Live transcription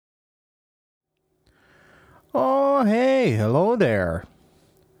Oh, hey, hello there.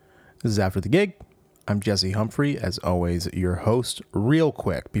 This is After the Gig. I'm Jesse Humphrey, as always, your host. Real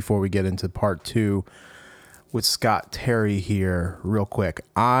quick, before we get into part two with Scott Terry here, real quick.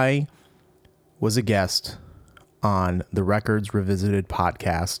 I was a guest on the Records Revisited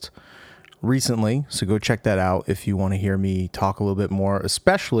podcast recently, so go check that out if you want to hear me talk a little bit more,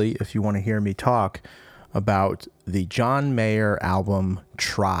 especially if you want to hear me talk about the John Mayer album,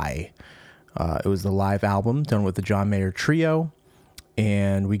 Try. It was the live album done with the John Mayer Trio,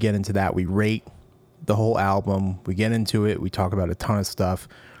 and we get into that. We rate the whole album. We get into it. We talk about a ton of stuff.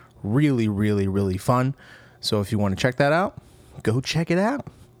 Really, really, really fun. So if you want to check that out, go check it out.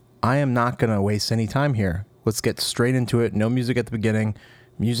 I am not going to waste any time here. Let's get straight into it. No music at the beginning,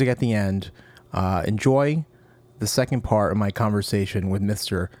 music at the end. Enjoy the second part of my conversation with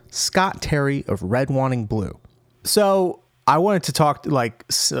Mr. Scott Terry of Red Wanting Blue. So I wanted to talk like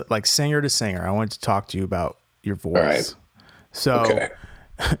singer to singer. I wanted to talk to you about your voice. All right. So,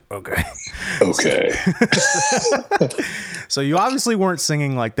 okay. Okay. So you obviously weren't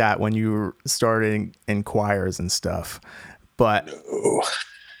singing like that when you were starting in choirs and stuff, but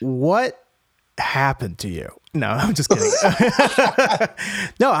what happened to you? No, I'm just kidding.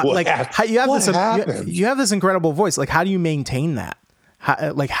 No, you have this incredible voice. Like, how do you maintain that?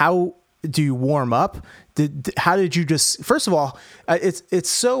 How do you warm up? How did you just, first of all, it's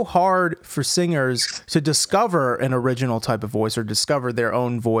so hard for singers to discover an original type of voice or discover their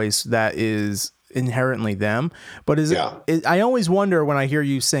own voice that is inherently them. But I always wonder when I hear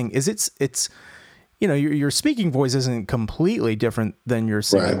you sing, it's your speaking voice isn't completely different than your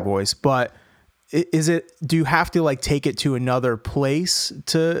singing voice, but do you have to like take it to another place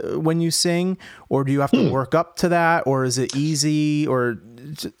to when you sing, or do you have to work up to that, or is it easy, or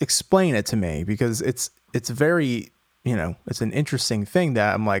explain it to me, because it's very, it's an interesting thing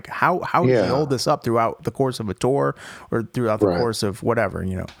that I'm like, how do you hold this up throughout the course of a tour or throughout the course of whatever,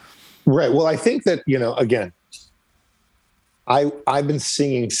 Right. Well, I think that, again, I've been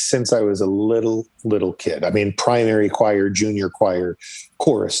singing since I was a little kid. I mean, primary choir, junior choir,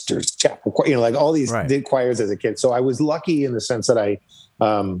 choristers, chapel choir, like all these did choirs as a kid. So I was lucky in the sense that I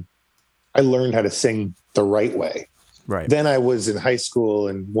learned how to sing the right way. Right. Then I was in high school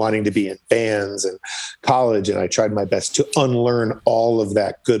and wanting to be in bands and college, and I tried my best to unlearn all of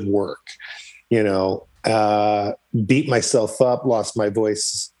that good work, beat myself up, lost my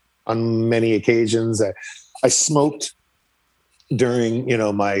voice on many occasions. I smoked during,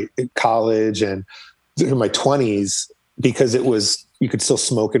 my college and in my 20s because you could still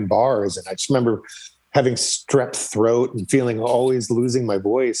smoke in bars. And I just remember having strep throat and feeling always losing my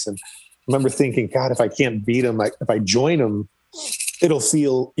voice. And I remember thinking, God, if I can't beat them, if I join them, it'll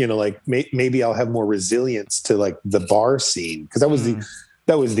feel, like maybe I'll have more resilience to like the bar scene. Cause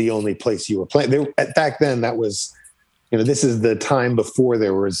that was the only place you were playing. Back then that was, this is the time before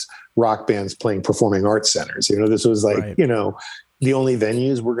there was rock bands playing performing arts centers. This was like, the only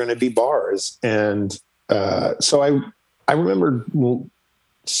venues were going to be bars. And so I remember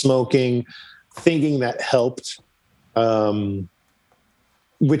smoking, thinking that helped,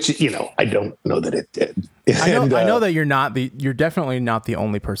 which, I don't know that it did. I know that you're definitely not the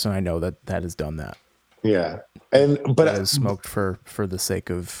only person I know that has done that. Yeah. But has smoked for the sake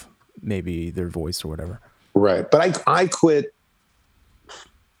of maybe their voice or whatever. Right. But I quit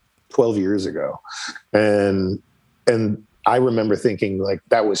 12 years ago. And I remember thinking like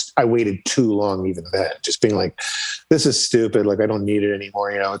I waited too long even then, just being like, this is stupid. Like, I don't need it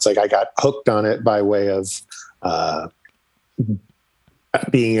anymore. It's like I got hooked on it by way of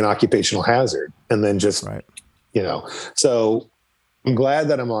being an occupational hazard. And then just, so I'm glad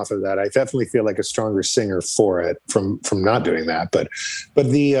that I'm off of that. I definitely feel like a stronger singer for it from not doing that. But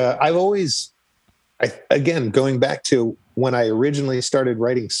I've always, again, going back to when I originally started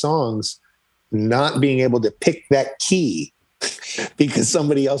writing songs, not being able to pick that key because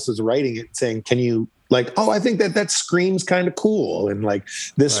somebody else was writing it saying, can you like, I think that screams kind of cool. And like,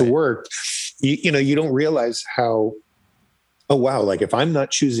 this worked, you don't realize how, wow, like if I'm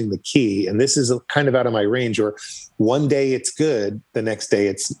not choosing the key and this is kind of out of my range, or one day it's good, the next day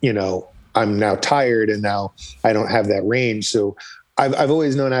it's, I'm now tired and now I don't have that range. So I've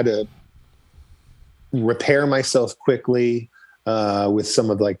always known how to repair myself quickly with some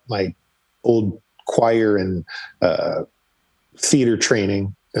of like my old choir and theater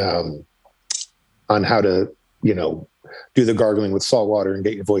training on how to, do the gargling with salt water and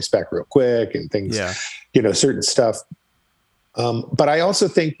get your voice back real quick and things, certain stuff. But I also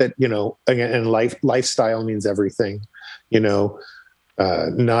think that, again, and lifestyle means everything, not,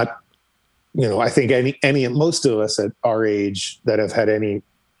 I think most of us at our age that have had any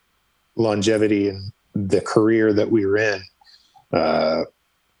longevity the career that we were in,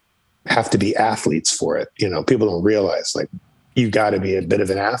 have to be athletes for it. You know, people don't realize, like, you got to be a bit of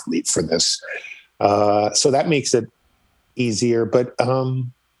an athlete for this. So that makes it easier. But,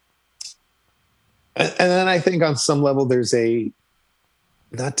 and then I think on some level there's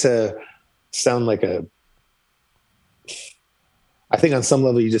not to sound like I think on some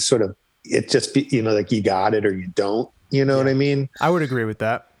level you just sort of, it just be, you know, like you got it or you don't, you know what I mean? I would agree with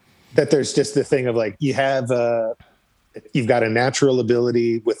that. That there's just the thing of like, you've got a natural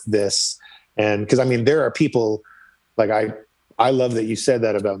ability with this. And cause I mean, there are people like, I love that you said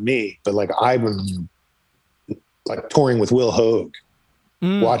that about me, but like I've been like touring with Will Hoge,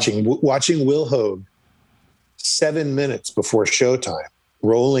 watching Will Hoge 7 minutes before showtime,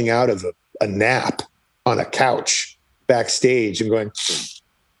 rolling out of a nap on a couch backstage and going,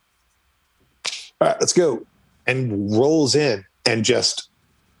 all right, let's go. And rolls in, and just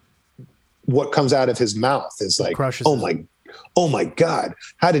what comes out of his mouth is like, oh my God,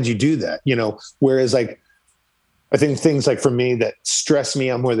 how did you do that? You know, whereas like, I think things like for me that stress me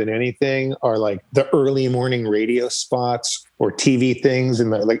out more than anything are like the early morning radio spots or TV things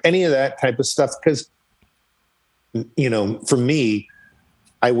and like any of that type of stuff. Cause you know, for me,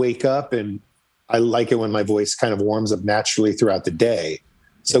 I wake up and I like it when my voice kind of warms up naturally throughout the day.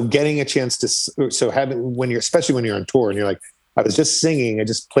 So getting a chance to, especially when you're on tour and you're like, I was just singing, I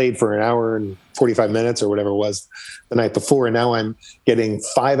just played for an hour and 45 minutes or whatever it was the night before. And now I'm getting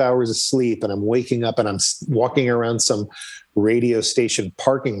 5 hours of sleep and I'm waking up and I'm walking around some radio station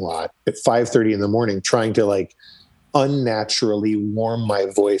parking lot at 5:30 in the morning, trying to like unnaturally warm my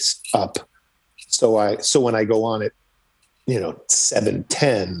voice up. So when I go on at,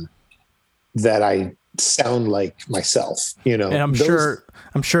 7:10, that I sound like myself, And I'm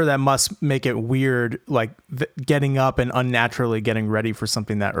sure that must make it weird. Like getting up and unnaturally getting ready for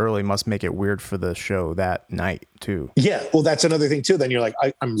something that early must make it weird for the show that night too. Yeah. Well, that's another thing too. Then you're like,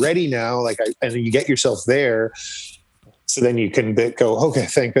 I'm ready now. And you get yourself there. So then you can go, okay,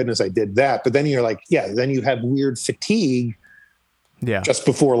 thank goodness I did that. But then you're like, then you have weird fatigue. Yeah. Just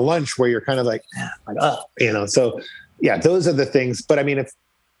before lunch where you're kind of like, so yeah, those are the things. But I mean,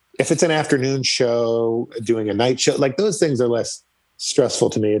 if it's an afternoon show, doing a night show, like those things are less stressful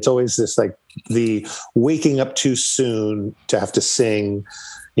to me. It's always this like the waking up too soon to have to sing,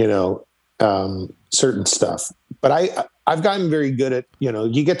 certain stuff. But I've gotten very good at,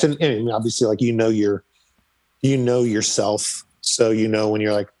 you get to, obviously like, yourself. So, when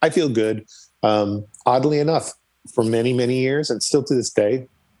you're like, I feel good. Oddly enough, for many, many years and still to this day,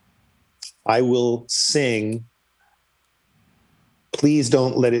 I will sing Please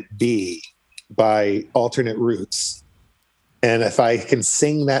Don't Let It Be by Alternate Roots. And if I can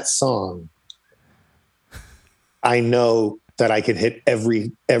sing that song, I know that I can hit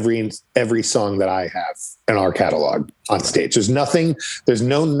every song that I have in our catalog on stage. There's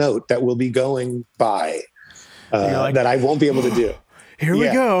no note that will be going by that I won't be able to do. Here we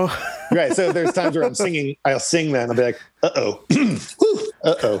go. Right. So there's times where I'm singing, I'll sing that and I'll be like, uh-oh,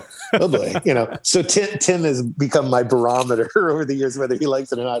 oh boy. So Tim has become my barometer over the years, whether he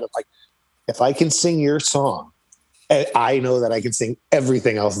likes it or not. I'm like, if I can sing your song, I know that I can sing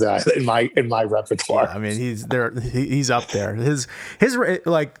everything else that in my repertoire. Yeah, I mean, he's there. He's up there. His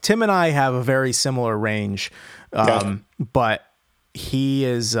like Tim and I have a very similar range, but he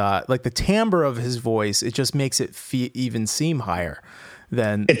is like the timbre of his voice. It just makes it even seem higher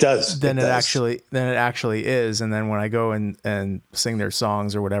than it does. Than it actually is. And then when I go and sing their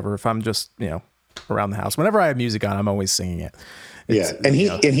songs or whatever, if I'm just around the house, whenever I have music on, I'm always singing it. And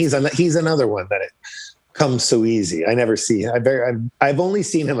he's another one that it comes so easy. I never see. I've only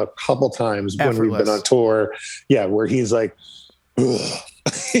seen him a couple times when we've been on tour. Yeah, where he's like,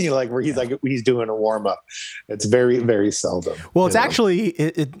 where he's like he's doing a warm up. It's very, very seldom. Well, it's actually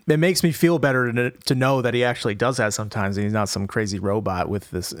it makes me feel better to know that he actually does that sometimes, and he's not some crazy robot with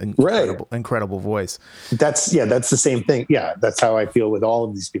this incredible voice. That's the same thing. Yeah, that's how I feel with all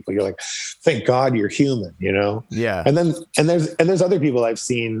of these people. You're like, thank God you're human, Yeah. And there's other people I've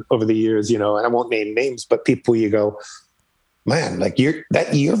seen over the years, and I won't name names, but people you go, man, like your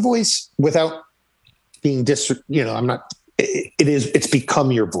voice without being I'm not. It's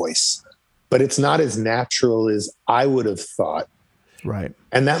become your voice, but it's not as natural as I would have thought. Right.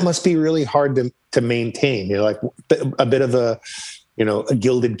 And that must be really hard to maintain, like a bit of a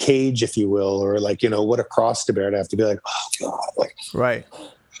gilded cage, if you will, or like, what a cross to bear to have to be like, oh God, like, right.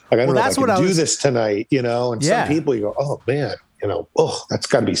 Like, I don't know if I can do this tonight, and some people you go, oh man, that's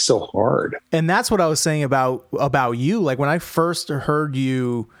gotta be so hard. And that's what I was saying about you. Like when I first heard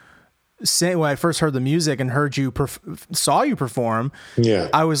you when I first heard the music and heard you saw you perform,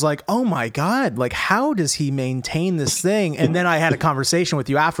 I was like, oh my God, like how does he maintain this thing? And then I had a conversation with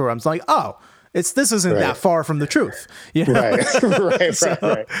you afterward. I was like, oh, this isn't that far from the truth, you know? Right.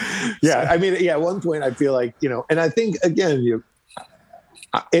 Yeah. I mean, at one point I feel like, and I think again,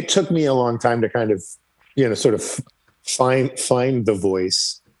 it took me a long time to kind of, sort of find the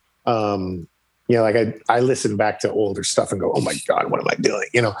voice. Like I listen back to older stuff and go, oh my God, what am I doing?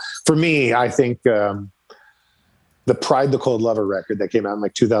 For me, I think the Pride the Cold Lover record that came out in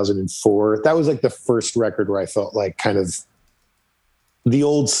like 2004, that was like the first record where I felt like kind of the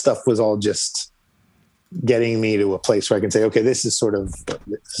old stuff was all just getting me to a place where I can say, okay, this is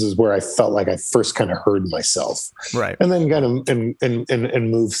where I felt like I first kind of heard myself. Right. And then kind of, and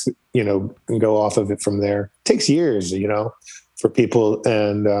move, and go off of it from there. It takes years, for people.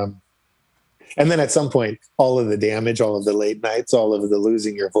 And then at some point, all of the damage, all of the late nights, all of the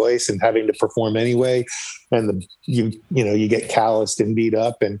losing your voice and having to perform anyway, and you get calloused and beat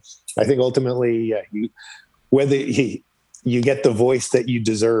up. And I think ultimately, whether you get the voice that you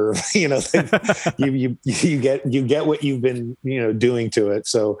deserve, you get what you've been doing to it.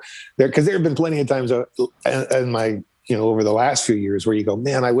 So there have been plenty of times in my over the last few years where you go,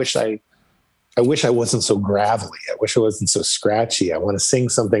 man, I wish I wasn't so gravelly. I wish I wasn't so scratchy. I want to sing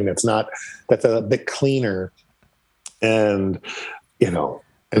something that's a bit cleaner. And,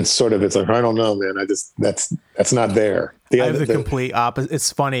 and sort of, it's like, I don't know, man. That's not there. I have the complete opposite.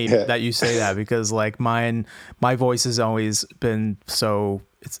 It's funny that you say that because like my voice has always been so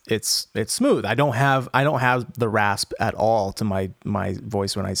it's smooth. I don't have the rasp at all to my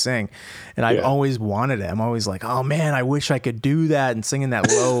voice when I sing, and I've always wanted it. I'm always like, oh man, I wish I could do that and sing in that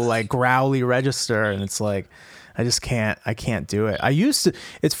low like growly register, and it's like I just can't. I can't do it.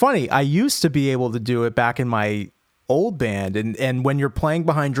 It's funny. I used to be able to do it back in my old band, and when you're playing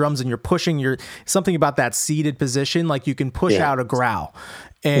behind drums and you're pushing something about that seated position, like you can push out a growl.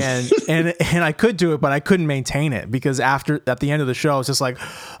 And I could do it, but I couldn't maintain it because at the end of the show, it's just like,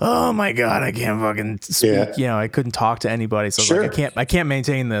 oh my God, I can't fucking speak. I couldn't talk to anybody. So I was like, I can't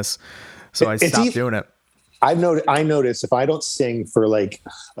maintain this. So I stopped doing it. I notice if I don't sing for like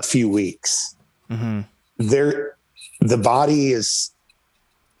a few weeks, the body is,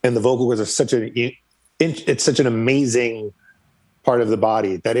 and the vocal cords are it's such an amazing part of the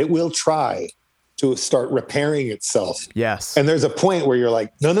body that it will try to start repairing itself. Yes. And there's a point where you're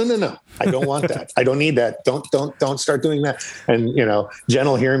like, no. I don't want that. I don't need that. Don't start doing that. And Jen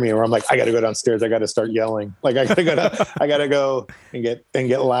will hear me where I'm like, I got to go downstairs. I got to start yelling. Like I gotta go and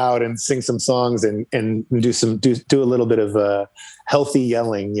get loud and sing some songs and do a little bit of healthy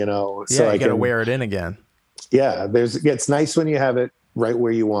yelling, so I got to wear it in again. Yeah. It's nice when you have it right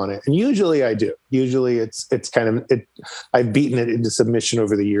where you want it. And usually I do. Usually it's kind of I've beaten it into submission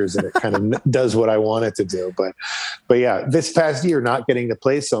over the years and it kind of does what I want it to do. But yeah, this past year, not getting to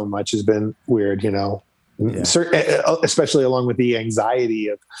play so much has been weird, especially along with the anxiety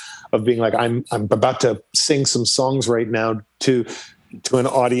of being like, I'm about to sing some songs right now to an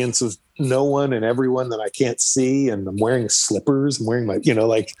audience of no one and everyone that I can't see. And I'm wearing slippers. I'm wearing my,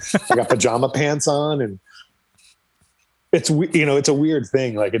 I got pajama pants on, and it's a weird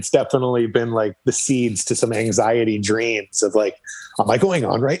thing. Like it's definitely been like the seeds to some anxiety dreams of like, am I going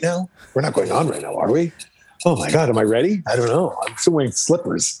on right now? We're not going on right now, are we? Oh my God, am I ready? I don't know. I'm still wearing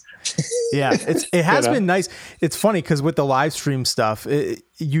slippers. Yeah, it has been nice. It's funny because with the live stream stuff,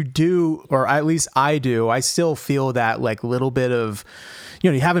 you do, or at least I do, I still feel that like little bit of,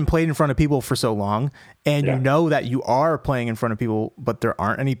 you haven't played in front of people for so long, and you know that you are playing in front of people, but there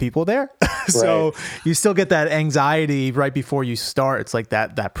aren't any people there. So you still get that anxiety right before you start. It's like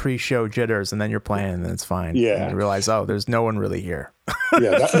that pre-show jitters, and then you're playing and then it's fine. Yeah. And you realize, oh, there's no one really here.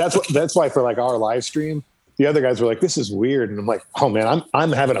 That's why for like our live stream, the other guys were like, this is weird. And I'm like, oh man,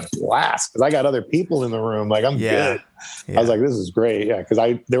 I'm having a blast because I got other people in the room. Like I'm good. Yeah. I was like, this is great. Yeah. Cause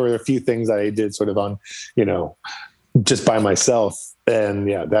there were a few things that I did sort of on, just by myself. And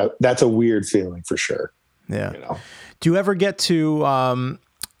yeah, that's a weird feeling for sure. Yeah. Do you ever get to,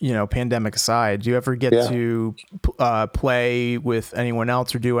 pandemic aside, do you ever get to play with anyone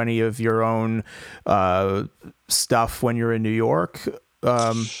else or do any of your own stuff when you're in New York?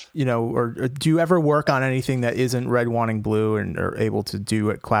 Or do you ever work on anything that isn't Red Wanting Blue and are able to do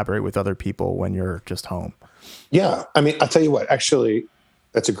it, collaborate with other people when you're just home? Yeah. I mean, I'll tell you what, actually,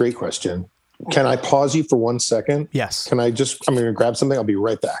 that's a great question. Can I pause you for 1 second? Yes. I'm going to grab something. I'll be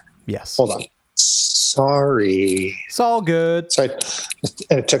right back. Yes. Hold on. Sorry. It's all good. So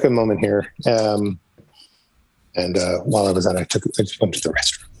I took a moment here. And while I was at it, I just went to the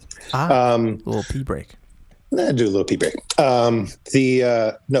restroom. A little pee break. Do a little pee break.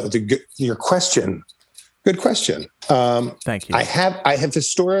 Your question. Good question. Thank you. I have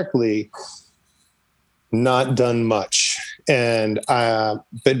historically not done much, and but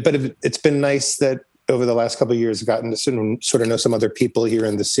it's been nice that over the last couple of years I've gotten to sort of know some other people here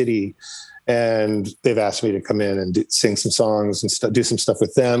in the city, and they've asked me to come in and sing some songs and do some stuff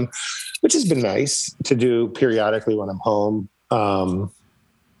with them, which has been nice to do periodically when I'm home.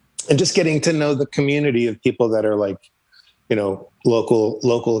 And just getting to know the community of people that are like,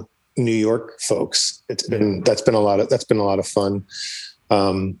 local New York folks. That's been a lot of fun.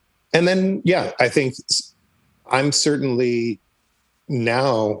 And then, I think I'm certainly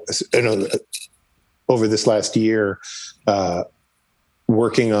now, over this last year,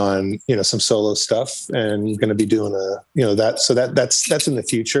 working on, some solo stuff, and going to be doing that's in the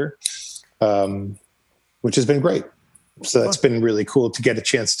future, which has been great. So that's been really cool to get a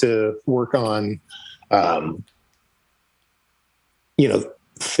chance to work on,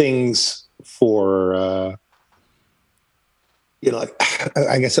 things for,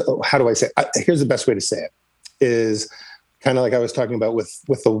 I guess, how do I say it? Here's the best way to say it is kind of like I was talking about with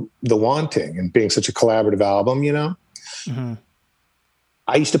the Wanting and being such a collaborative album, Mm-hmm.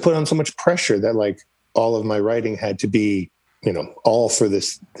 I used to put on so much pressure that like all of my writing had to be, all for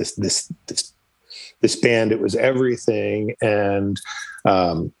this band. It was everything. And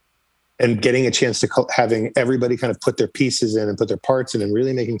getting a chance to having everybody kind of put their pieces in and put their parts in and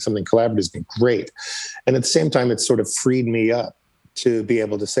really making something collaborative has been great. And at the same time, it's sort of freed me up to be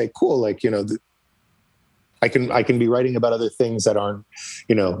able to say, cool, like, I can be writing about other things that aren't,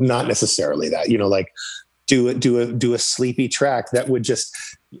 not necessarily that, like do a sleepy track that would just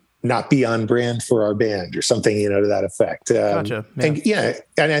not be on brand for our band or something, to that effect. Gotcha. Yeah.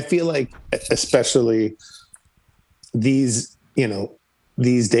 And I feel like especially these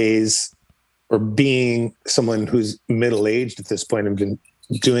days, or being someone who's middle-aged at this point and been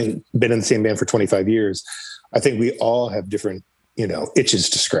in the same band for 25 years, I think we all have different, itches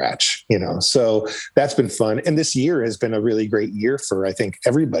to scratch, so that's been fun. And this year has been a really great year for, I think,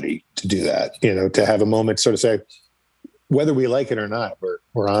 everybody to do that, to have a moment to sort of say, whether we like it or not,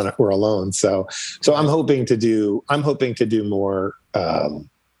 we're alone. So I'm hoping to do more,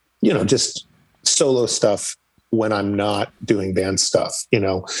 just solo stuff when I'm not doing band stuff,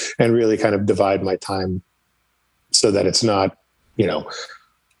 and really kind of divide my time so that it's not,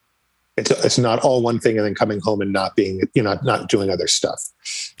 it's not all one thing and then coming home and not being, not doing other stuff.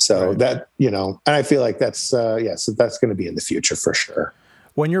 So right. That, and I feel like that's, so that's going to be in the future for sure.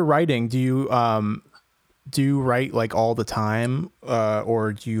 When you're writing, do you write like all the time,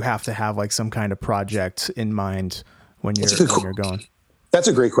 or do you have to have like some kind of project in mind when you're going? That's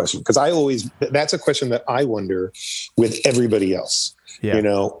a great question, because that's a question that I wonder with everybody else,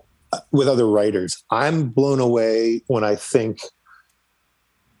 with other writers. I'm blown away when I think,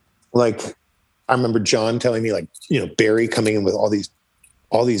 like, I remember John telling me, like, Barry coming in with all these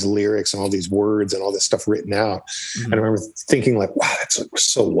lyrics and all these words and all this stuff written out. Mm-hmm. And I remember thinking like, wow, that's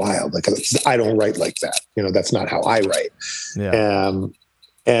so wild. Like, I don't write like that. That's not how I write. Yeah.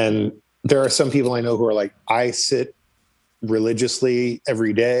 And there are some people I know who are like, I sit religiously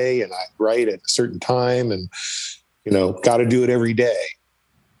every day and I write at a certain time and, got to do it every day.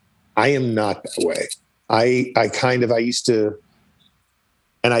 I am not that way. I used to,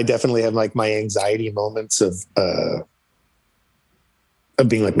 and I definitely have like my anxiety moments of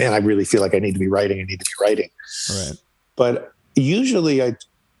being like, man, I really feel like I need to be writing. Right. But usually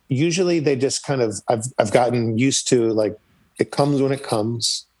they just kind of, I've gotten used to, like, it comes when it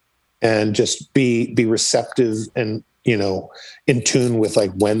comes, and just be receptive and, in tune with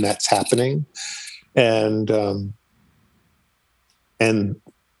like when that's happening. And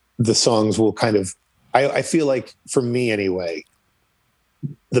the songs will kind of, I feel like for me anyway,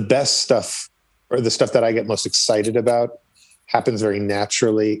 the best stuff, or the stuff that I get most excited about, happens very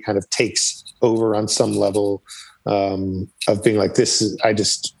naturally, kind of takes over on some level, of being like, this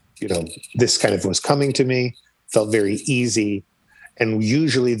kind of was coming to me, felt very easy. And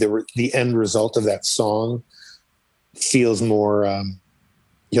usually the end result of that song feels more,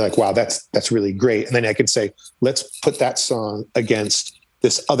 you're like, wow, that's really great. And then I can say, let's put that song against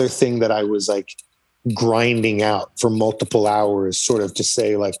this other thing that I was like grinding out for multiple hours, sort of to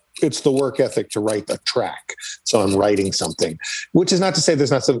say, like, it's the work ethic to write the track. So I'm writing something, which is not to say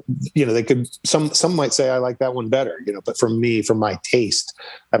there's not some, they could, some might say I like that one better, but for me, for my taste,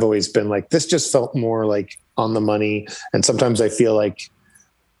 I've always been like, this just felt more like on the money. And sometimes I feel like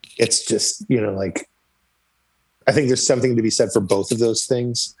it's just, like, I think there's something to be said for both of those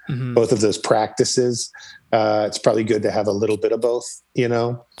things, mm-hmm. both of those practices. It's probably good to have a little bit of both,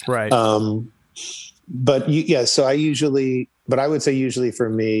 Right. So I would say usually for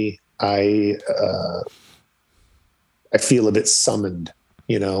me, I feel a bit summoned,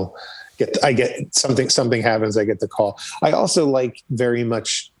 I get something happens. I get the call. I also like very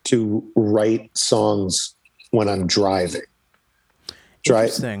much to write songs when I'm driving.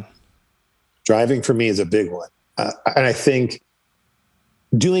 Interesting. Driving for me is a big one. And I think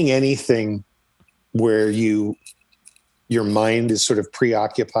doing anything where your mind is sort of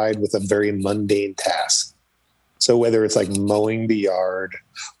preoccupied with a very mundane task. So whether it's like mowing the yard,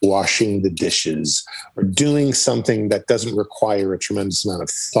 washing the dishes, or doing something that doesn't require a tremendous amount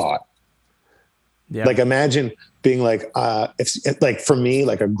of thought. Yeah. Like imagine being like, if like for me,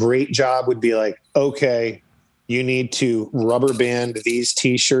 like a great job would be like, okay, you need to rubber band these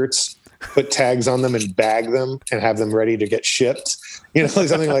t-shirts, put tags on them and bag them and have them ready to get shipped. Like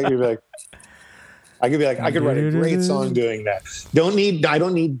something like you'd be like, I could write a great song doing that. I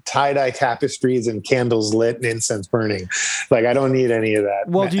don't need tie-dye tapestries and candles lit and incense burning. Like I don't need any of that.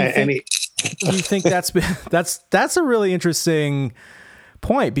 Well, do you think that's a really interesting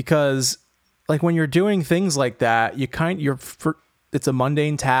point, because like when you're doing things like that, it's a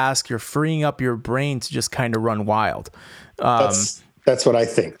mundane task. You're freeing up your brain to just kind of run wild. That's what I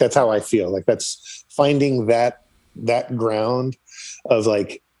think. That's how I feel. Like that's finding that ground of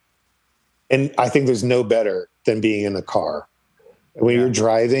like, and I think there's no better than being in a car when you're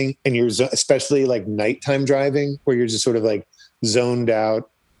driving and you're especially like nighttime driving where you're just sort of like zoned out.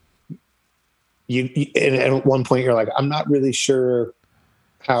 And at one point you're like, I'm not really sure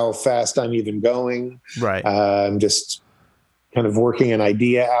how fast I'm even going. Right. I'm just kind of working an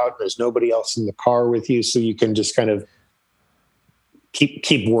idea out. There's nobody else in the car with you. So you can just kind of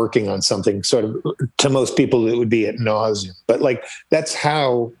keep working on something. Sort of, to most people, it would be ad nauseum, but like, that's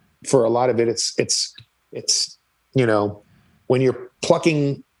how, for a lot of it, it's when you're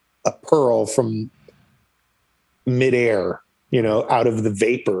plucking a pearl from midair, out of the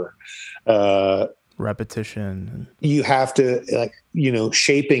vapor, repetition, you have to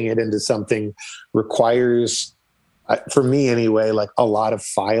shaping it into something requires, for me anyway, like a lot of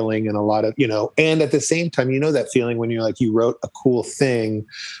filing and a lot of, and at the same time, that feeling when you're like, you wrote a cool thing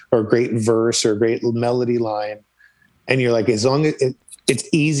or a great verse or a great melody line. And you're like, as long as it's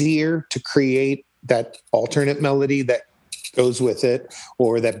easier to create that alternate melody that goes with it,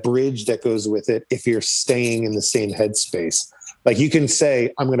 or that bridge that goes with it, if you're staying in the same headspace. Like you can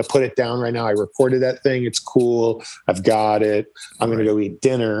say, I'm going to put it down right now. I recorded that thing. It's cool. I've got it. I'm going to go eat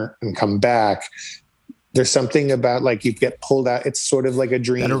dinner and come back. There's something about like you get pulled out. It's sort of like a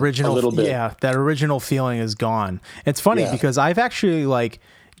dream. That original, a little bit. Yeah, that original feeling is gone. It's funny because I've actually like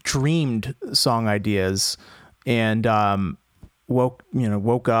dreamed song ideas and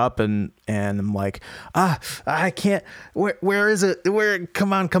woke up and I'm like, I can't, where is it?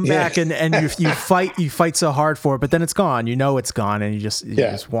 Come on, come back. And you fight so hard for it, but then it's gone, it's gone. And you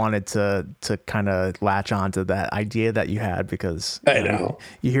just wanted to kind of latch onto that idea that you had, because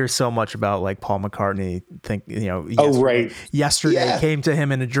you hear so much about like Paul McCartney yesterday came to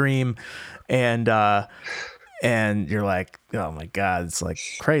him in a dream, and you're like, oh my God, it's like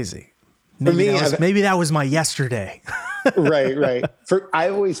crazy. Maybe that was my yesterday. Right. I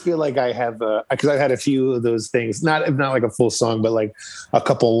always feel like I have, because I've had a few of those things, not like a full song, but like a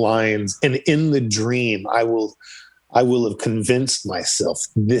couple lines. And in the dream, I will have convinced myself,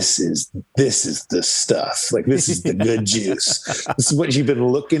 this is the stuff. Like, this is the good juice. This is what you've been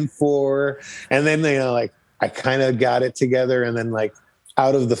looking for. And then, like I kind of got it together. And then like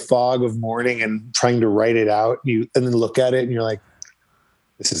out of the fog of morning and trying to write it out, and then look at it and you're like,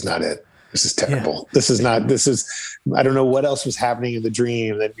 this is not it. This is terrible. Yeah. I don't know what else was happening in the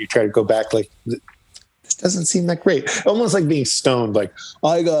dream. Then you try to go back, like, this doesn't seem that great. Almost like being stoned. Like,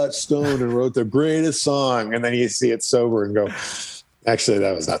 I got stoned and wrote the greatest song. And then you see it sober and go, actually,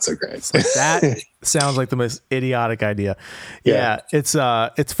 that was not so great. Like, that sounds like the most idiotic idea. Yeah. It's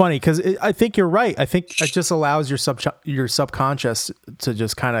funny because I think you're right. I think it just allows your subconscious to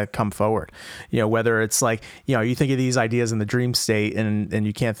just kind of come forward. Whether it's like, you think of these ideas in the dream state and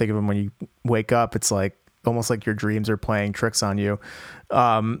you can't think of them when you wake up. It's like almost like your dreams are playing tricks on you,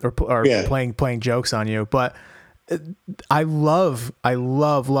 or playing jokes on you. But I love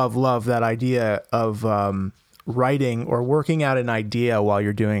that idea of writing or working out an idea while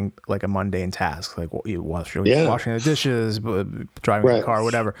you're doing like a mundane task, like washing the dishes, driving the car,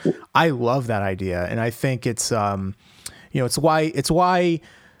 whatever. I love that idea. And I think it's, it's why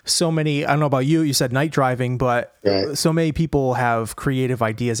so many, I don't know about you said night driving, but so many people have creative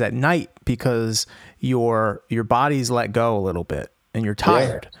ideas at night because your body's let go a little bit and you're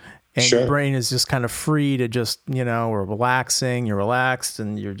tired. And your brain is just kind of free to just, we're relaxing, you're relaxed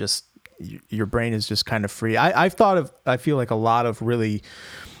and you're just, your brain is just kind of free. I feel like a lot of really,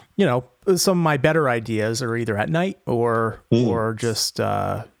 some of my better ideas are either at night or just,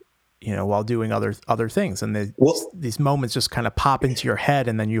 while doing other things. And these moments just kind of pop into your head,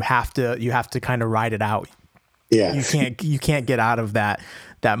 and then you have to kind of ride it out. Yeah. You can't get out of that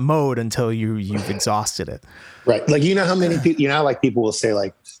mode until you've exhausted it. Right. Like, how many people, like people will say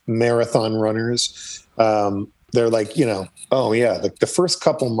like marathon runners, they're like, oh yeah, the first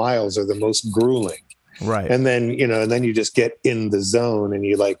couple miles are the most grueling. Right. And then, and then you just get in the zone and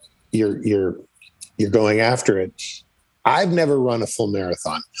you're going after it. I've never run a full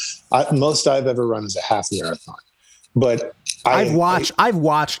marathon. Most I've ever run is a half marathon, but I've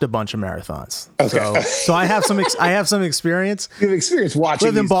watched a bunch of marathons. Okay. So I have some experience. You've experienced watching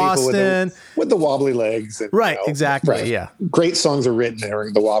live in Boston with the wobbly legs. And, right. Exactly. Right. Yeah. Great songs are written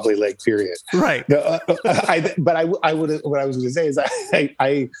during the wobbly leg period. Right. What I was going to say is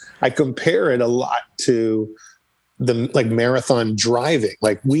I compare it a lot to the like marathon driving.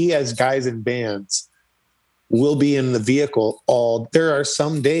 Like, we as guys in bands will be in the vehicle there are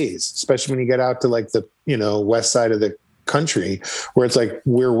some days, especially when you get out to like the, west side of the country, where it's like,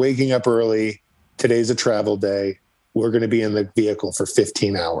 we're waking up early. Today's a travel day. We're going to be in the vehicle for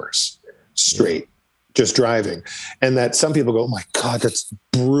 15 hours straight, just driving. And that some people go, oh my God, that's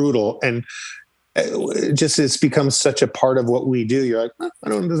brutal. And it's become such a part of what we do. You're like, it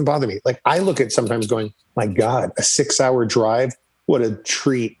doesn't bother me. Like, I look at sometimes going, my God, a 6-hour drive. What a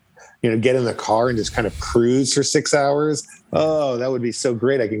treat. Get in the car and just kind of cruise for 6 hours. Oh, that would be so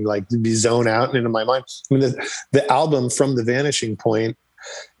great. I can like be zone out and into my mind. I mean, the album From the Vanishing Point,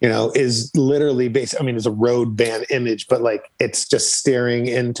 is literally based. I mean, it's a road band image, but like, it's just staring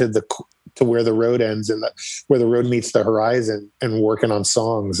into to where the road ends and where the road meets the horizon, and working on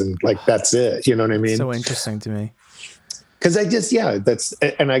songs, and like, that's it. You know what I mean? So interesting to me. Cause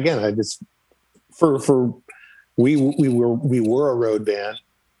and again, we were a road band.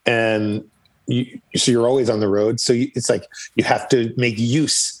 And so you're always on the road. So it's like, you have to make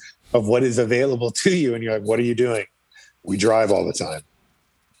use of what is available to you. And you're like, what are you doing? We drive all the time.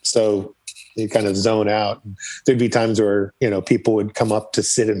 So you kind of zone out. There'd be times where, people would come up to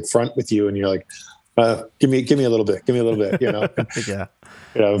sit in front with you, and you're like, give me a little bit, Yeah.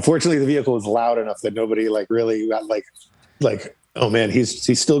 Unfortunately the vehicle was loud enough that nobody like really got like, oh man,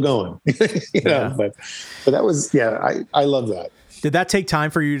 he's still going, but that was, I love that. Did that take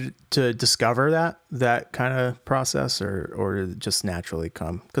time for you to discover that kind of process, or did it just naturally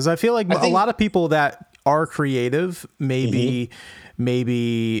come? Because I feel like a lot of people that are creative maybe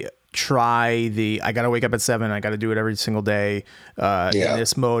try I got to wake up at 7. I got to do it every single day in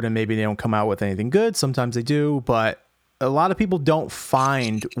this mode, and maybe they don't come out with anything good. Sometimes they do, but a lot of people don't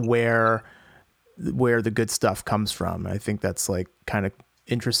find where the good stuff comes from. I think that's like kind of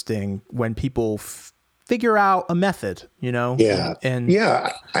interesting when people figure out a method, Yeah. And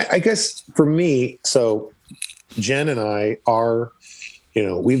I guess for me, so Jen and I are,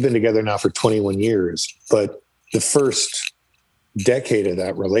 we've been together now for 21 years, but the first decade of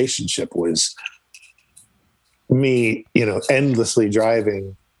that relationship was me, endlessly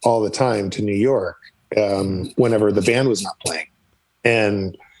driving all the time to New York, whenever the band was not playing.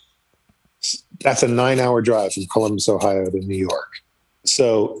 And that's a 9-hour drive from Columbus, Ohio to New York.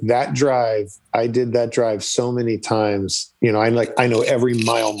 So that drive, I did that drive so many times, I know every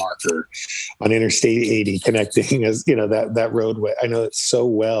mile marker on Interstate 80 connecting as, that roadway. I know it so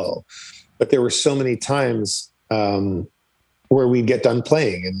well, but there were so many times, where we'd get done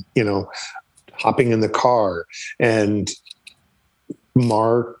playing and, hopping in the car, and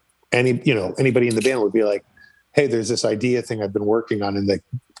Mark, anybody in the band would be like, hey, there's this idea thing I've been working on, and they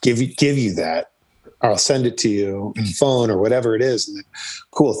give you that. I'll send it to you in phone or whatever it is. And then,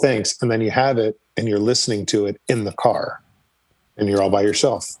 cool, thanks. And then you have it and you're listening to it in the car, and you're all by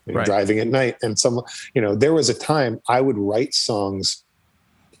yourself, and you're driving at night. And there was a time I would write songs.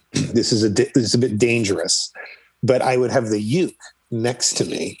 This is a bit dangerous, but I would have the uke next to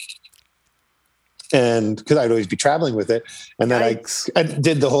me, and because I'd always be traveling with it. And then I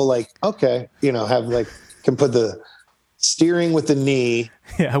did the whole can put the steering with the knee.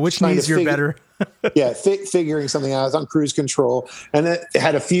 Yeah. Which knees you're better? Figuring something out. I was on cruise control, and it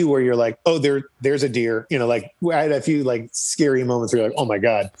had a few where you're like, oh, there's a deer. I had a few like scary moments where you're like, oh my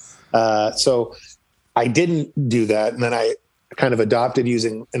God. So I didn't do that, and then I kind of adopted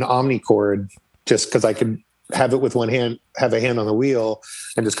using an omnichord just because I could have it with one hand, have a hand on the wheel,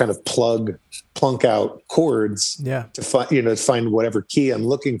 and just kind of plunk out chords to find whatever key I'm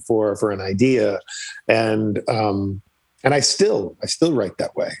looking for an idea. And I still write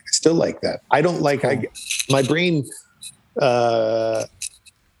that way. I still like that. I don't like, my brain,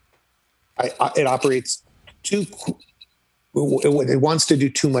 it operates too. It wants to do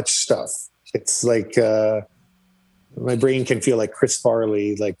too much stuff. It's like my brain can feel like Chris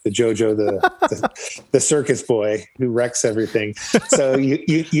Farley, like the JoJo, the circus boy who wrecks everything. So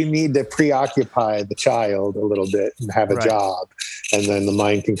you need to preoccupy the child a little bit and have a job, and then the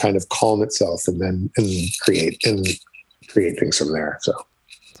mind can kind of calm itself and create things from there. So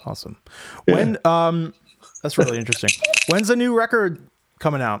that's awesome. When that's really interesting. When's the new record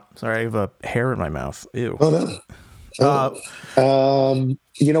coming out? Sorry, I have a hair in my mouth. Ew. Oh no.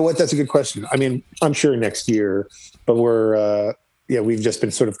 You know what? That's a good question. I mean, I'm sure next year, but we've just been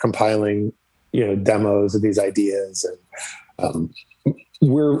sort of compiling, demos of these ideas, and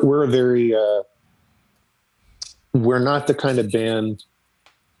we're a very we're not the kind of band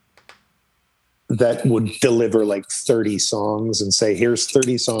that would deliver like 30 songs and say, here's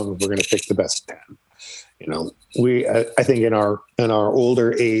 30 songs, we're going to pick the best 10. I think in our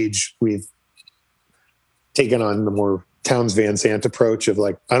older age, we've taken on the more Townes Van Sant approach of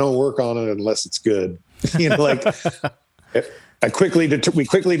like, I don't work on it unless it's good. Like we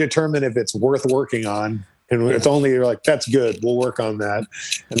quickly determine if it's worth working on, and it's only like, that's good, we'll work on that,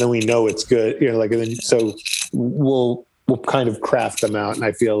 and then we know it's good. And then so we'll kind of craft them out, and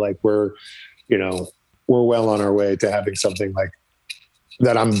I feel like we're well on our way to having something like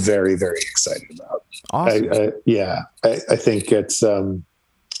that. I'm very, very excited about. Awesome. I think it's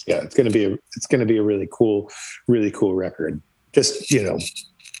it's going to be a really cool record. Just,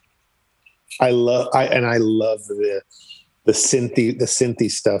 I love the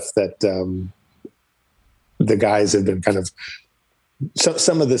synthy stuff that the guys have been kind of,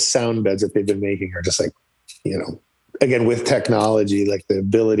 some of the sound beds that they've been making are just like, again, with technology, like the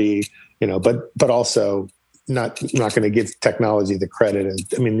ability, but also not going to give technology the credit. And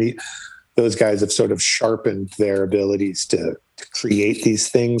I mean, those guys have sort of sharpened their abilities to create these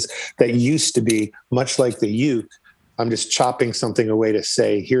things that used to be much like the uke. I'm just chopping something away to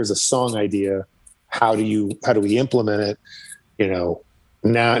say, here's a song idea. How do we implement it?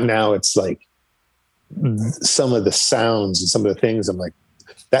 Now it's like some of the sounds and some of the things I'm like,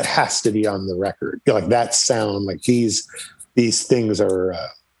 that has to be on the record. Like that sound, like these things are,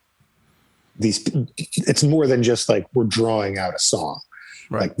 it's more than just like we're drawing out a song.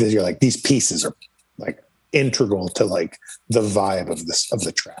 Right. Like you're like, these pieces are like integral to like the vibe of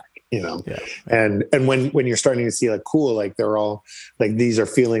the track, Yeah. And when you're starting to see like, cool, like they're all like, these are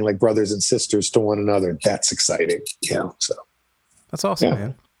feeling like brothers and sisters to one another. That's exciting. So that's awesome,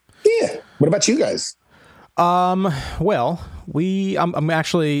 man. Yeah. What about you guys? Well, I'm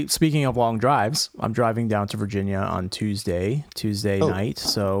actually, speaking of long drives, I'm driving down to Virginia on Tuesday night.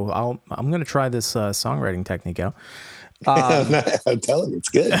 So I'm going to try this songwriting technique out. I'm telling you, it's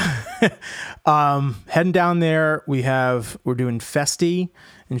good. Heading down there, we're doing Festi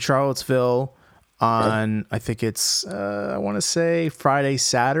in Charlottesville on, I think it's, I want to say Friday,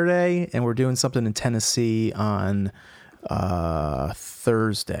 Saturday, and we're doing something in Tennessee on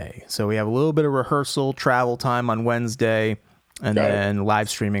Thursday. So we have a little bit of rehearsal, travel time on Wednesday, and then live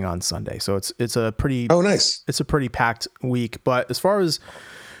streaming on Sunday. So it's a pretty nice. It's a pretty packed week. But as far as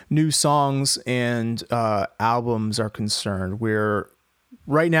new songs and albums are concerned,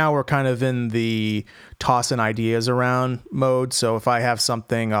 right now we're kind of in the tossing ideas around mode. So if I have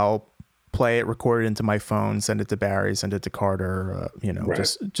something, I'll play it, record it into my phone, send it to Barry, send it to Carter,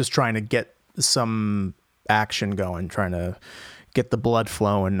 just trying to get some action going, trying to get the blood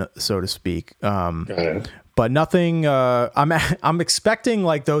flowing, so to speak. But nothing, I'm expecting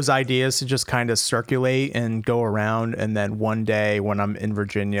like those ideas to just kind of circulate and go around. And then one day when I'm in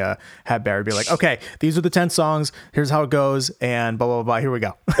Virginia, have Barry be like, okay, these are the 10 songs. Here's how it goes. And blah, blah, blah. Here we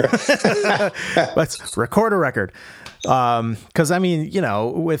go. Let's record a record. Cause I mean,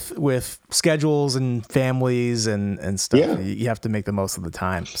 with schedules and families and stuff, you have to make the most of the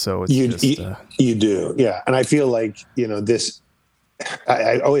time. So it's you do. Yeah. And I feel like, this,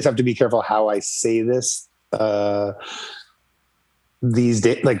 I always have to be careful how I say this. These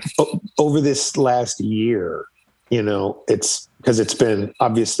days, like over this last year, it's because it's been,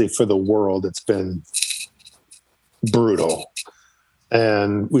 obviously for the world, it's been brutal,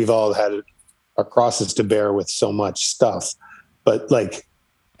 and we've all had our crosses to bear with so much stuff. But like,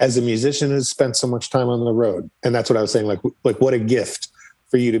 as a musician who's spent so much time on the road, and that's what I was saying, like what a gift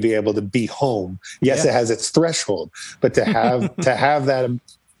for you to be able to be home. Yes, it has its threshold, but to have that,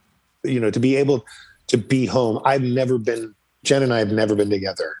 to be able to be home. Jen and I have never been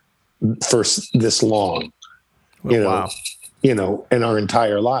together for this long, wow. In our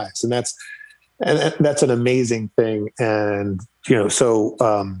entire lives. And that's an amazing thing. And,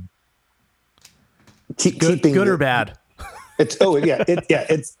 keeping good or bad.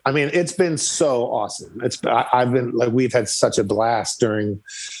 I mean, it's been so awesome. I've been like, we've had such a blast during,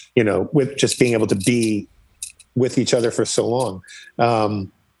 with just being able to be with each other for so long.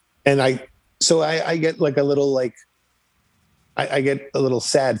 And I get like a little, like, I get a little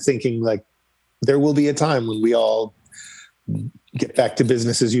sad thinking like there will be a time when we all get back to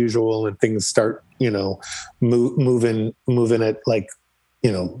business as usual and things start, moving at like,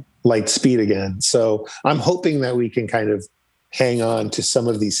 light speed again. So I'm hoping that we can kind of hang on to some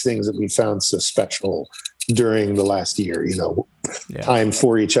of these things that we found so special during the last year, time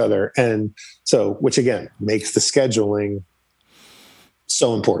for each other. And so, which again makes the scheduling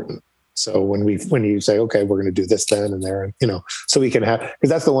so important. So when you say, okay, we're going to do this then and there, and, so we can have, because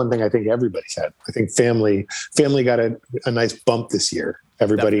that's the one thing I think everybody's had. I think family got a nice bump this year.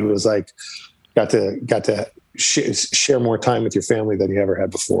 Everybody Definitely. Was like, got to share more time with your family than you ever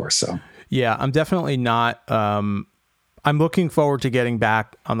had before. So, yeah, I'm definitely not, I'm looking forward to getting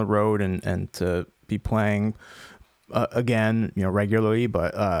back on the road and to be playing again, regularly.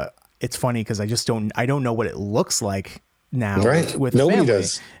 But it's funny because I don't know what it looks like now. Right. With nobody family.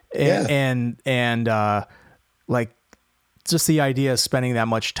 Does. And like just the idea of spending that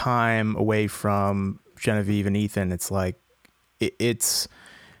much time away from Genevieve and Ethan, it's like it's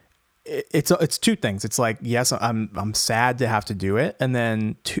two things. It's like, yes, I'm sad to have to do it, and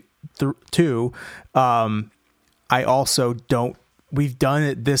then two, I also don't. We've done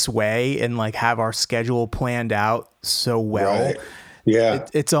it this way and like have our schedule planned out so well. Right. Yeah,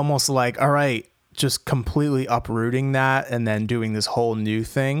 it's almost like, all right, just completely uprooting that and then doing this whole new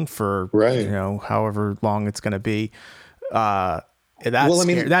thing for however long it's going to be.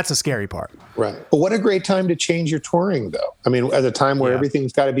 That's a scary part. Right. But what a great time to change your touring, though. I mean, at a time where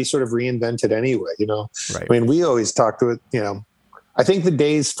everything's got to be sort of reinvented anyway. Right. I mean, we always talked to it. I think the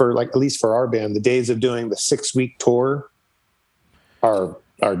days for like, at least for our band, the days of doing the 6-week tour are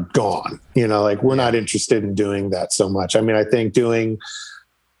gone. Like we're not interested in doing that so much. I mean, I think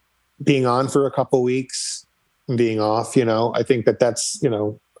being on for a couple weeks and being off, I think that's,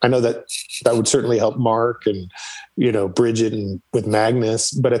 I know that would certainly help Mark and, Bridget and with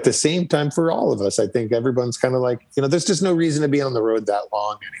Magnus, but at the same time for all of us, I think everyone's kind of like, there's just no reason to be on the road that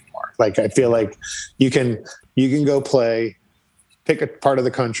long anymore. Like, I feel like you can go play, pick a part of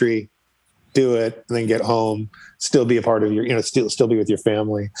the country, do it, and then get home, still be a part of your, still be with your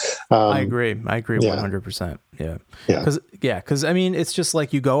family. I agree 100%. Yeah. Cause I mean, it's just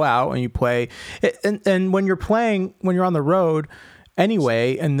like you go out and you play and when you're on the road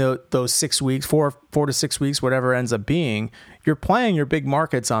anyway, and those 6 weeks, 4 to 6 weeks, whatever it ends up being, you're playing your big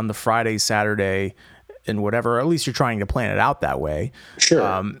markets on the Friday, Saturday, and whatever, at least you're trying to plan it out that way.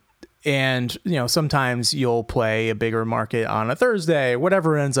 Sure. And, sometimes you'll play a bigger market on a Thursday,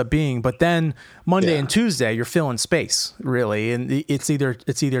 whatever it ends up being. But then Monday and Tuesday, you're filling space, really. And it's either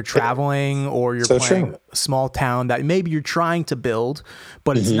traveling or you're playing a small town that maybe you're trying to build,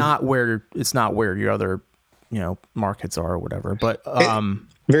 but it's not where your other, markets are or whatever. But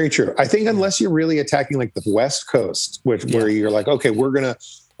very true. I think unless you're really attacking like the West Coast, where you're like, okay, we're going to,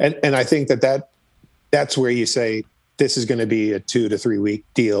 and I think that's where you say, this is going to be a 2 to 3 week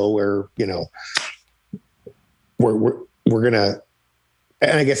deal where, we're going to,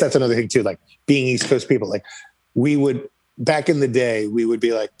 and I guess that's another thing too, like being East Coast people, like back in the day, we would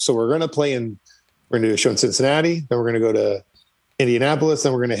be like, so we're going to do a show in Cincinnati, then we're going to go to Indianapolis,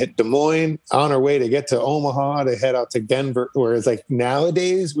 then we're going to hit Des Moines on our way to get to Omaha to head out to Denver. Whereas like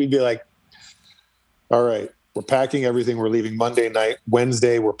nowadays we'd be like, all right, we're packing everything. We're leaving Monday night.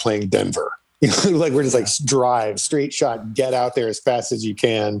 Wednesday, we're playing Denver. Like we're just like drive straight shot, get out there as fast as you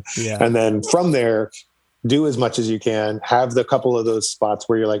can. Yeah. And then from there, do as much as you can, have the couple of those spots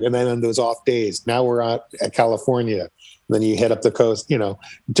where you're like, and then on those off days, now we're out at California. Then you head up the coast,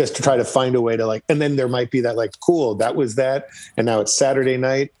 just to try to find a way to like, and then there might be that like, cool, that was that. And now it's Saturday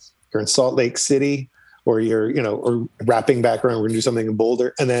night, you're in Salt Lake City, or you're, or wrapping back around, we're gonna do something in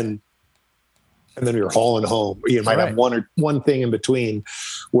Boulder. And then you're hauling home. You might have one thing in between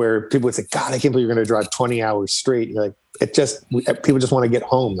where people would say, God, I can't believe you're going to drive 20 hours straight. And you're like, people just want to get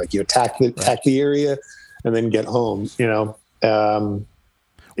home. Like you attack the area and then get home,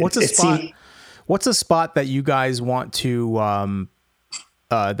 What's a spot that you guys want to,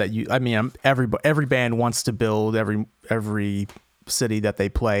 every band wants to build every city that they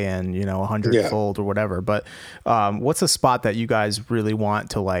play in, 100-fold or whatever. But what's a spot that you guys really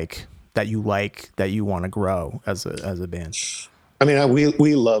want to that you want to grow as a band? I mean,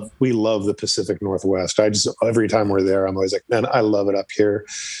 we love the Pacific Northwest. Every time we're there, I'm always like, man, I love it up here.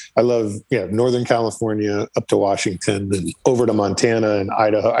 I love, Northern California up to Washington and over to Montana and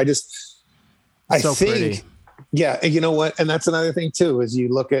Idaho. I think Yeah, and you know what? And that's another thing too, is you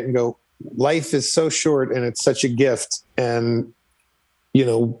look at and go, life is so short and it's such a gift. And,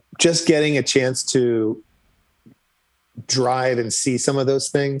 just getting a chance to drive and see some of those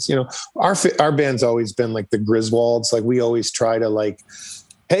things, our band's always been like the Griswolds. Like, we always try to like,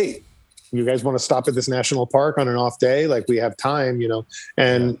 hey, you guys want to stop at this national park on an off day? Like, we have time,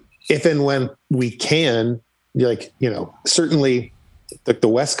 and if and when we can, like, certainly the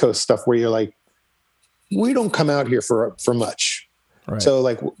West Coast stuff where you're like, we don't come out here for much. Right. So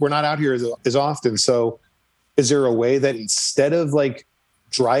like, we're not out here as often. So is there a way that instead of like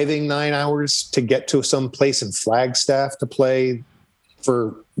driving 9 hours to get to some place in Flagstaff to play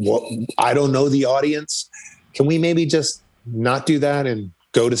for what, I don't know, the audience, can we maybe just not do that and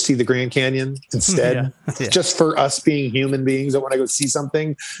go to see the Grand Canyon instead? Yeah. Just for us being human beings that want to go see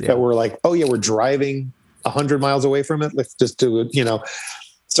something that we're like, oh yeah, we're driving 100 miles away from it. Let's just do it,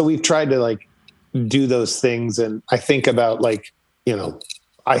 So we've tried to like do those things. And I think about like,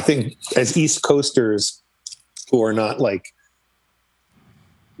 I think as East Coasters who are not like,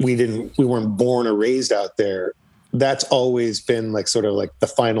 we weren't born or raised out there, that's always been like sort of like the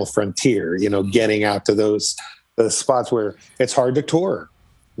final frontier, getting out to those spots where it's hard to tour.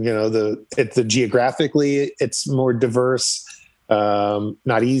 Geographically it's more diverse,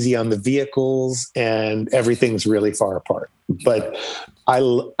 not easy on the vehicles, and everything's really far apart. But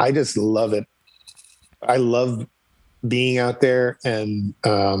I just love it. I love being out there, and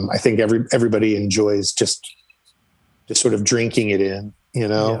I think everybody enjoys just sort of drinking it in,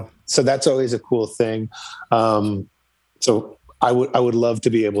 So that's always a cool thing. So I would love to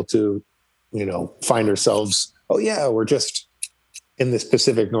be able to, find ourselves, oh yeah, we're just in this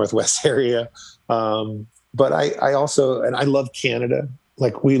Pacific Northwest area. But I also, and I love Canada.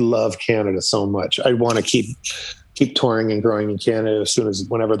 Like, we love Canada so much. I want to keep touring and growing in Canada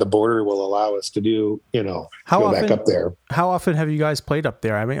whenever the border will allow us to go back up there. How often have you guys played up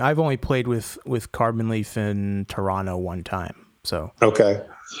there? I mean, I've only played with Carbon Leaf in Toronto one time. So, okay.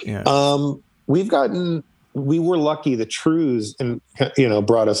 Yeah. We were lucky. The Trews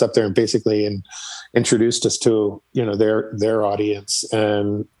brought us up there and basically introduced us to, their audience.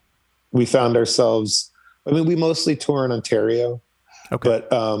 And we found ourselves, we mostly tour in Ontario, okay.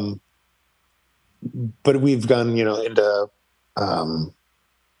 But we've gone, into,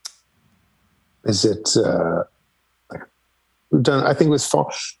 we've done, I think it was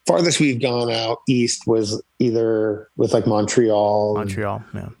farthest we've gone out east was either with like Montreal,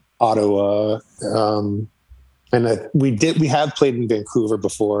 yeah. Ottawa. And we have played in Vancouver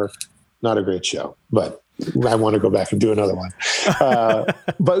before. Not a great show, but I want to go back and do another one.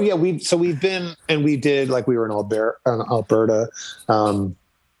 But yeah, we've been, and we did, like, we were in Alberta.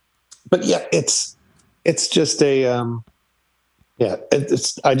 But yeah, it's just I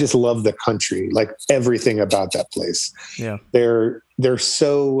just love the country, like everything about that place. Yeah. They're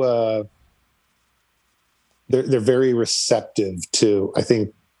so, they're very receptive to, I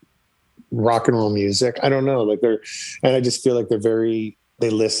think, rock and roll music. I don't know, like and I just feel like they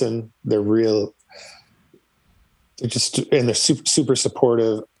listen, they're real. They're super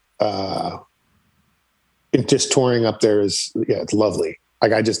supportive. And just touring up there is, it's lovely.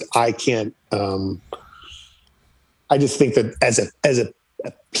 Like, I just think that as a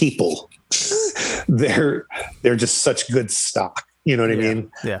people, they're just such good stock. You know what I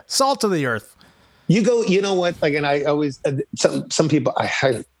mean? Yeah. Salt of the earth. You go, you know what? Like, and I always, some people,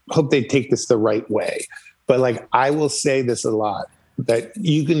 I hope they take this the right way, but like, I will say this a lot, that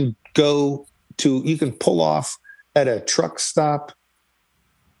you can pull off at a truck stop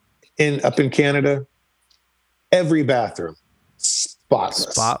up in Canada, every bathroom,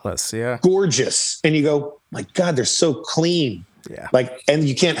 spotless, yeah, gorgeous. And you go, my God, they're so clean. Yeah. Like, and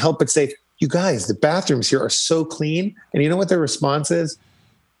you can't help but say, you guys, the bathrooms here are so clean. And you know what their response is?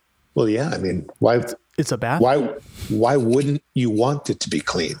 Well, yeah, I mean, why? It's a bathroom. Why wouldn't you want it to be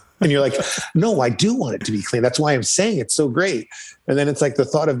clean? And you're like, no, I do want it to be clean. That's why I'm saying it's so great. And then it's like the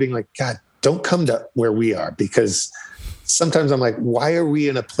thought of being like, God, don't come to where we are, because sometimes I'm like, why are we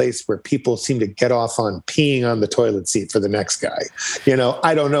in a place where people seem to get off on peeing on the toilet seat for the next guy?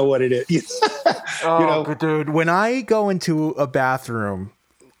 I don't know what it is. But dude, when I go into a bathroom,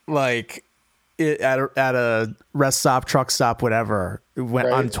 like at a rest stop, truck stop, whatever,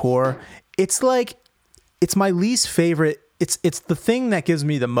 on tour, it's like, it's my least favorite it's the thing that gives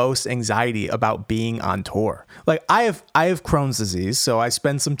me the most anxiety about being on tour. Like I have Crohn's disease, so I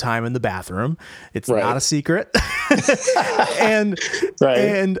spend some time in the bathroom. It's not a secret. and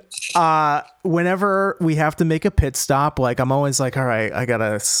whenever we have to make a pit stop, like I'm always like, all right, I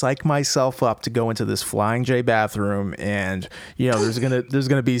gotta psych myself up to go into this Flying J bathroom, and there's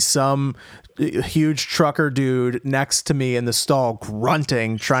gonna be some huge trucker dude next to me in the stall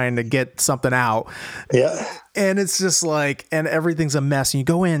grunting, trying to get something out. Yeah. And it's just like, and everything's a mess. And you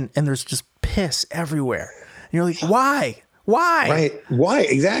go in and there's just piss everywhere. And you're like, why? Right. Why?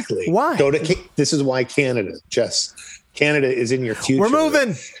 Exactly. Why? This is why Canada, Jess. Canada is in your future. We're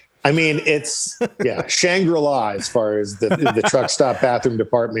moving. I mean, it's Shangri-La as far as the truck stop bathroom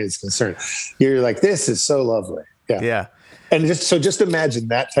department is concerned. You're like, this is so lovely. Yeah. Yeah. And just imagine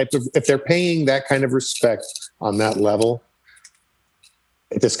that type of, if they're paying that kind of respect on that level,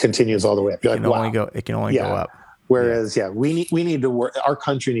 it just continues all the way up. You're like, it can only go up. Whereas, we need to work. Our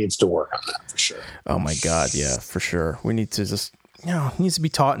country needs to work on that for sure. Oh my God. Yeah, for sure. We need to just, it needs to be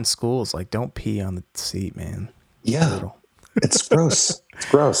taught in schools. Like, don't pee on the seat, man. Yeah. It's gross.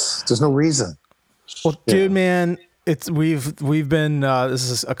 It's gross. There's no reason. Well, dude, man, we've been, this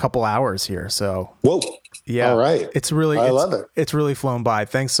is a couple hours here. So, whoa. Yeah. All right. I love it. It's really flown by.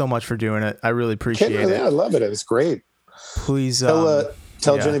 Thanks so much for doing it. I really appreciate it. Yeah, I love it. It was great. Please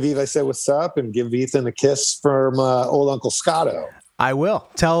tell Genevieve I said what's up, and give Ethan a kiss from old Uncle Scotto. I will.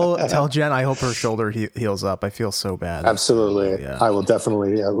 Tell Jen I hope her shoulder heals up. I feel so bad. Absolutely. Yeah. I will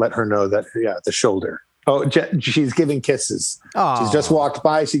definitely let her know that, the shoulder. Oh, she's giving kisses. Oh. She's just walked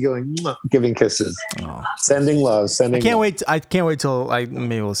by. She's going, giving kisses. Oh. Sending love. I can't wait till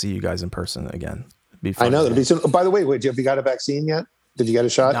maybe we'll see you guys in person again. I know that'll be soon. Oh, by the way, have you got a vaccine yet? Did you get a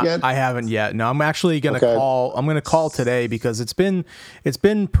shot yet? I haven't yet. No, I'm actually going to call. I'm going to call today because it's been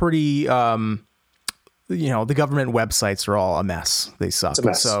pretty. The government websites are all a mess. They suck. It's a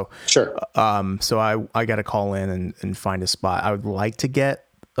mess. So sure. So I got to call in and find a spot. I would like to get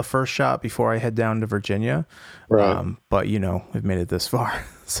the first shot before I head down to Virginia. Right. But we've made it this far.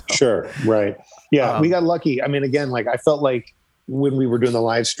 So. Sure. Right. Yeah. We got lucky. I mean, again, like I felt like when we were doing the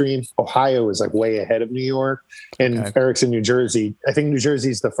live stream, Ohio is like way ahead of New York, and Eric's in New Jersey. I think New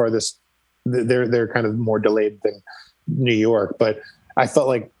Jersey's the farthest. They're kind of more delayed than New York. But I felt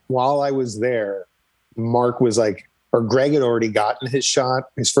like while I was there, Mark was like, or Greg had already gotten his shot.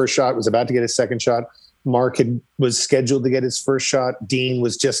 His first shot, was about to get his second shot. Mark was scheduled to get his first shot. Dean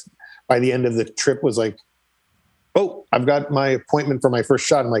was just, by the end of the trip, was like, oh, I've got my appointment for my first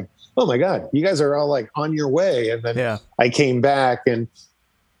shot. I'm like, oh my God, you guys are all like on your way. And then I came back, and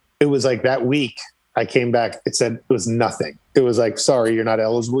it was like that week I came back, it said it was nothing. It was like, sorry, you're not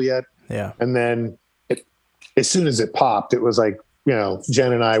eligible yet. Yeah. And then as soon as it popped, it was like,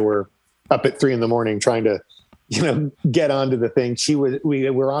 Jen and I were up at 3 a.m. trying to, get onto the thing. We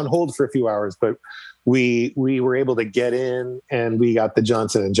were on hold for a few hours, but we were able to get in, and we got the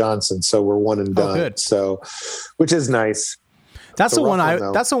Johnson & Johnson. So we're one and done. Good. So, which is nice. That's the one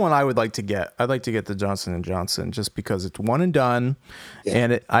I would like to get. I'd like to get the Johnson & Johnson just because it's one and done.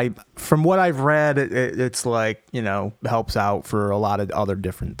 Yeah. And from what I've read, it's like, helps out for a lot of other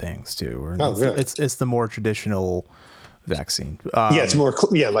different things too. It's the more traditional vaccine. It's more,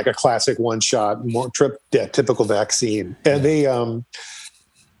 like a classic one shot, more typical vaccine. And they,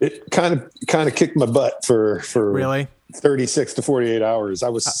 it kind of kicked my butt for really 36 to 48 hours. I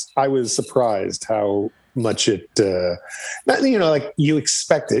was surprised how much it, like you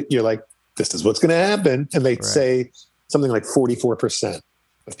expect it. You're like, this is what's going to happen. And they say something like 44%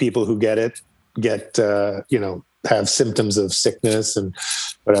 of people who get it have symptoms of sickness and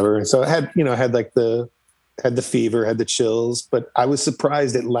whatever. And so I had like had the fever, had the chills, but I was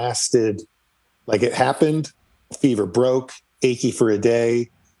surprised it lasted. Like it happened, fever broke, achy for a day,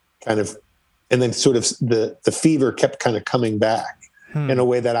 kind of, and then sort of the fever kept kind of coming back in a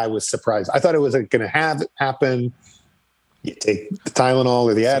way that I was surprised. I thought it was going to happen. You take the Tylenol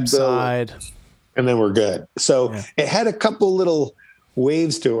or the Advil, and then we're good. So it had a couple little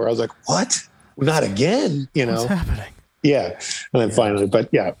waves to it where I was like, what? Not again, What's happening? Yeah. And then finally, but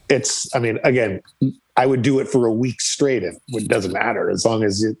again, I would do it for a week straight. It doesn't matter as long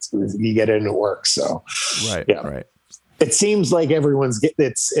as you get it and it works. So, right. It seems like everyone's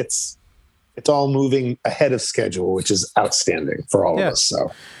it's all moving ahead of schedule, which is outstanding for all of us.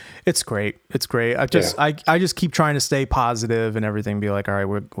 So it's great. It's great. I just keep trying to stay positive and everything. Be like, all right,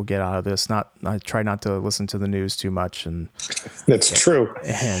 we'll get out of this. I try not to listen to the news too much. And that's true.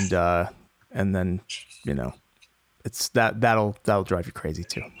 And then, it's that'll drive you crazy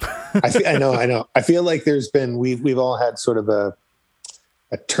too. I know. I feel like we've all had sort of a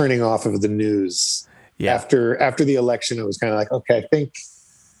turning off of the news. after the election, it was kind of like, okay, I think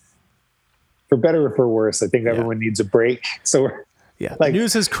for better or for worse, I think everyone needs a break. So we're the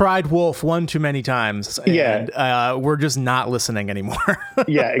news has cried wolf one too many times, and we're just not listening anymore.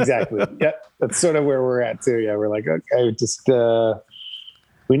 Yeah, exactly. Yeah, that's sort of where we're at too. Yeah, we're like, okay, just we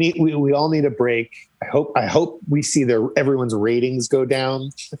all need a break. I hope we see everyone's ratings go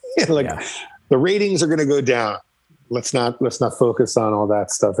down. The ratings are going to go down. Let's not focus on all that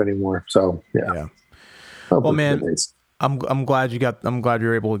stuff anymore. So yeah. Well, man, I'm glad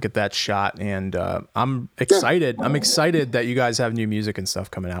you're able to get that shot, and I'm excited. I'm excited that you guys have new music and stuff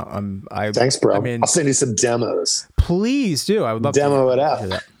coming out. Thanks, bro. I mean, I'll send you some demos. Please do. I would love to it out.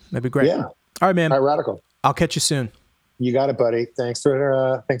 That'd be great. Yeah. All right, man. All right, Radical. I'll catch you soon. You got it, buddy. Thanks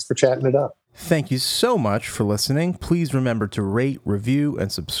for chatting it up. Thank you so much for listening. Please remember to rate, review, and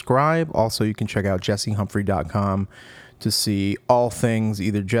subscribe. Also, you can check out jessehumphrey.com to see all things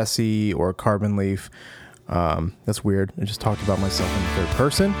either Jesse or Carbon Leaf. That's weird. I just talked about myself in the third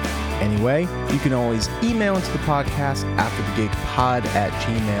person. Anyway, you can always email into the podcast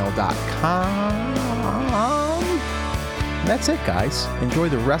afterthegigpod@gmail.com. That's it, guys. Enjoy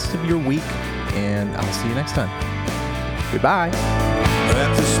the rest of your week, and I'll see you next time. Goodbye.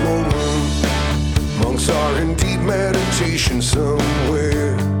 At this moment, monks are in deep meditation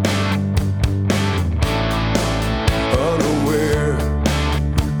somewhere, unaware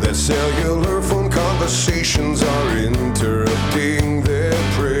that cellular phone conversations are interrupting their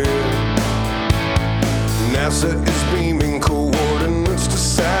prayer. NASA is beaming coordinates to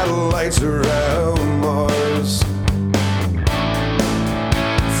satellites around Mars.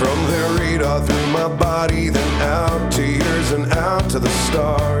 From their radar through my body, then out to yours and out to the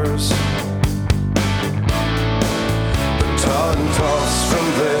stars. Baton toss from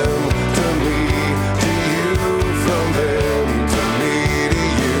them to me, to you, from them to me, to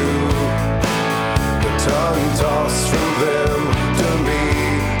you. Baton toss from them to me,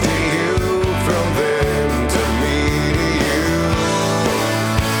 to you, from them to me, to you.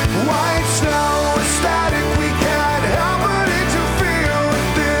 White snow, static, we can't help but interfere with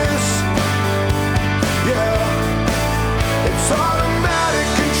this. Yeah, it's automatic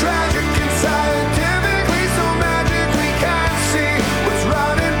and tragic and scientifically so magic we can't see what's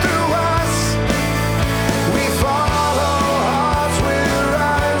running through us. We follow hearts where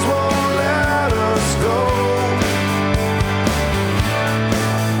eyes won't let us go.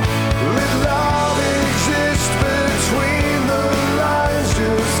 Let love exist between the lines,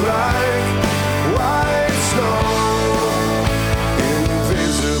 just like white snow.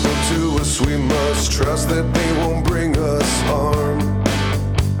 Invisible to us, we must trust that they won't bring us harm.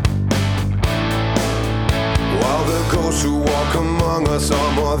 While the ghosts who walk among us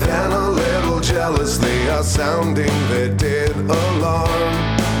are more than a little jealous, they are sounding their dead alarm.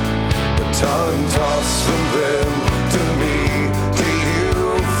 Baton toss from them to me, to you,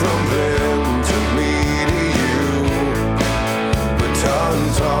 from them to me, to you. Baton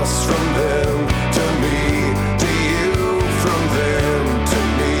toss from